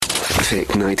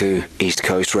Vic Naidu, East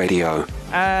Coast Radio.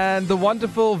 And the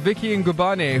wonderful Vicky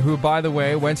Ngubane, who, by the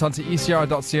way, went onto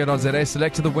ecr.co.za,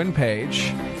 selected the win page,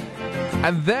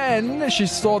 and then she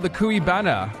saw the Kui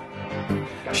banner.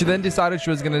 She then decided she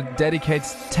was going to dedicate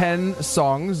 10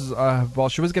 songs.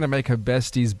 She was going to make her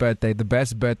bestie's birthday the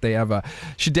best birthday ever.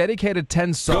 She dedicated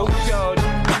 10 songs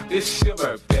It's your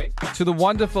birthday. to the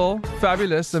wonderful,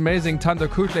 fabulous, amazing Tando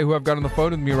Kutle, who I've got on the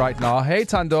phone with me right now. Hey,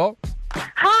 Tando.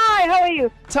 Hi, how are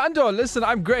you? Tando, listen,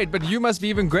 I'm great, but you must be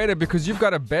even greater because you've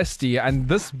got a bestie, and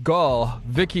this girl,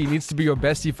 Vicky, needs to be your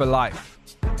bestie for life.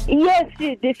 Yes,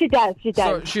 she does.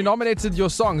 So she nominated your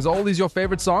songs. Are all these your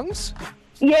favorite songs?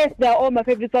 Yes, they're all my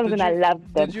favorite songs and I love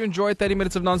them. Did you enjoy 30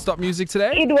 minutes of non-stop music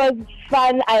today? It was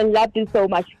fun. I loved it so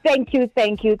much. Thank you.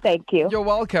 You're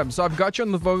welcome. So I've got you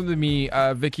on the phone with me,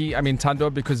 Tando,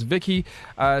 because Vicky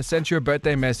sent you a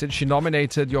birthday message. She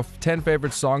nominated your 10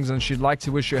 favorite songs and she'd like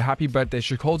to wish you a happy birthday.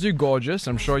 She calls you gorgeous.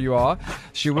 I'm sure you are.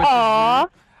 She wishes you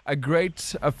a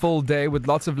great full day with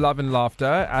lots of love and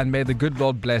laughter, and may the good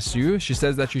Lord bless you. She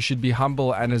says that you should be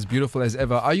humble and as beautiful as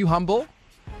ever. Are you humble?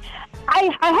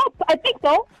 I think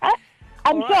so.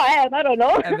 I'm sure I am. I don't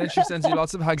know. And then she sends you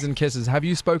lots of hugs and kisses. Have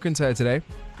you spoken to her today?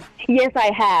 Yes,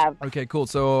 I have. Okay, cool.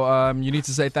 So you need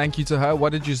to say thank you to her.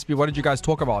 What did you guys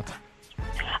talk about?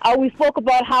 We spoke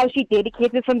about how she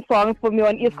dedicated some songs for me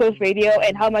on East Coast Radio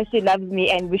and how much she loves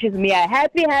me and wishes me a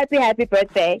happy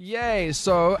birthday. Yay!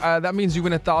 So that means you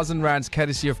win 1,000 rands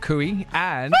courtesy of Kui,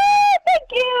 and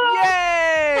Thank you.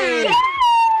 yay!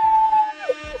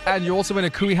 And you also win a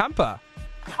Kui hamper.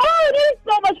 Oh, this is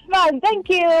so much fun. Thank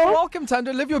you. Welcome,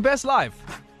 Tando. Live your best life.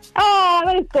 Oh,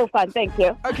 that is so fun. Thank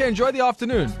you. Okay, enjoy the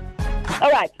afternoon.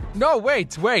 All right. No,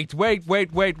 wait.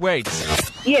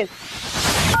 Yes.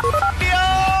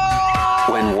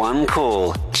 When one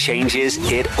call changes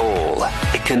it all,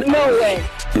 it can No only way.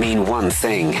 mean one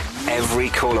thing. Every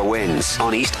caller wins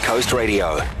on East Coast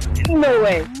Radio. No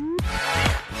way.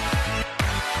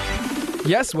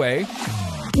 Yes, way.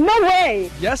 No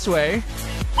way. Yes, way.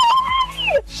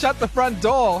 Shut the front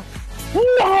door.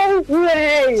 No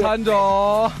way.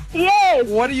 Tando, Yes.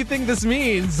 what do you think this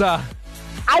means? I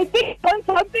think on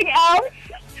something else.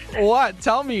 What?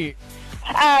 Tell me.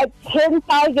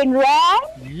 10,000 rand.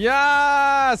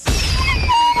 Yes!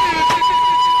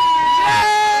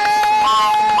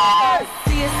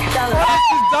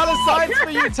 Dollar signs for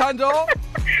you, Tando.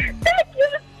 Thank you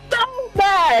so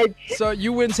much. So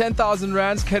you win 10,000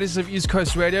 rands courtesy of East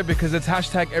Coast Radio because it's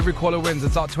hashtag every caller wins.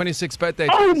 It's our 26th birthday.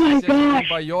 Oh my 26th gosh.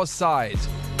 by your side.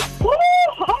 Ooh,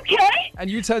 okay. And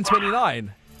you turn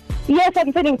 29. Yes,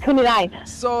 I'm turning 29.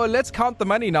 So let's count the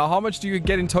money now. How much do you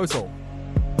get in total?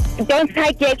 Don't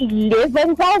I get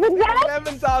 11,000 rand?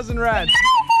 11,000 rands.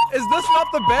 Is this not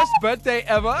the best birthday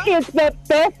ever? It's the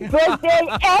best birthday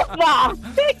ever.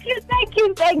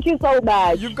 Thank you so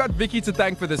much. You've got Vicky to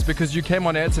thank for this because you came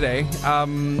on air today.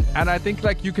 And I think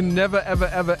you can never,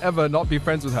 ever not be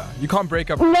friends with her. You can't break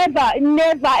up. Never. And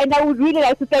I would really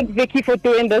like to thank Vicky for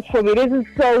doing this for me. This is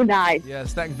so nice.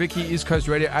 Yes, thank Vicky, East Coast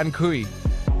Radio, and Kui.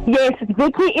 Yes,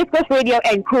 Vicky, East Coast Radio,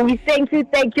 and Kui. Thank you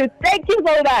so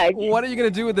much. What are you going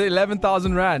to do with the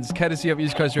 11,000 rands, courtesy of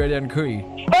East Coast Radio and Kui?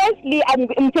 Firstly,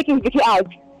 I'm taking Vicky out.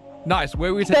 Nice.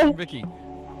 Where are we taking Vicky?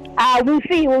 We'll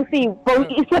see. But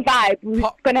it's a vibe.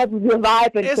 We're going to have a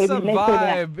vibe. And It's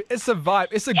a vibe.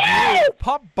 It's a groove.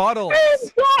 Pop bottles. I'm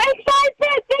so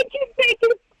excited. Thank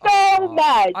you so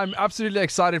much. I'm absolutely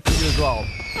excited for you as well.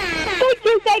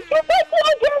 Thank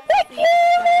you.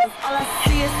 All I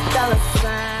see is dollar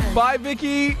signs. Bye,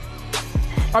 Vicky.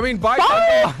 Bye. And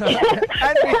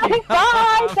Vicky.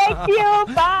 Bye. Thank you.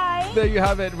 Bye. There you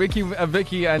have it.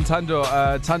 Vicky and Tando.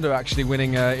 Tando actually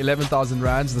winning 11,000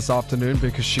 rands this afternoon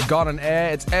because she got on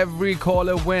air. It's every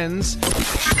caller wins.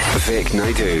 Vic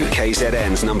Naidu,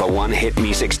 KZN's #1 hit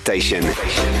music station,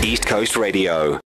 East Coast Radio.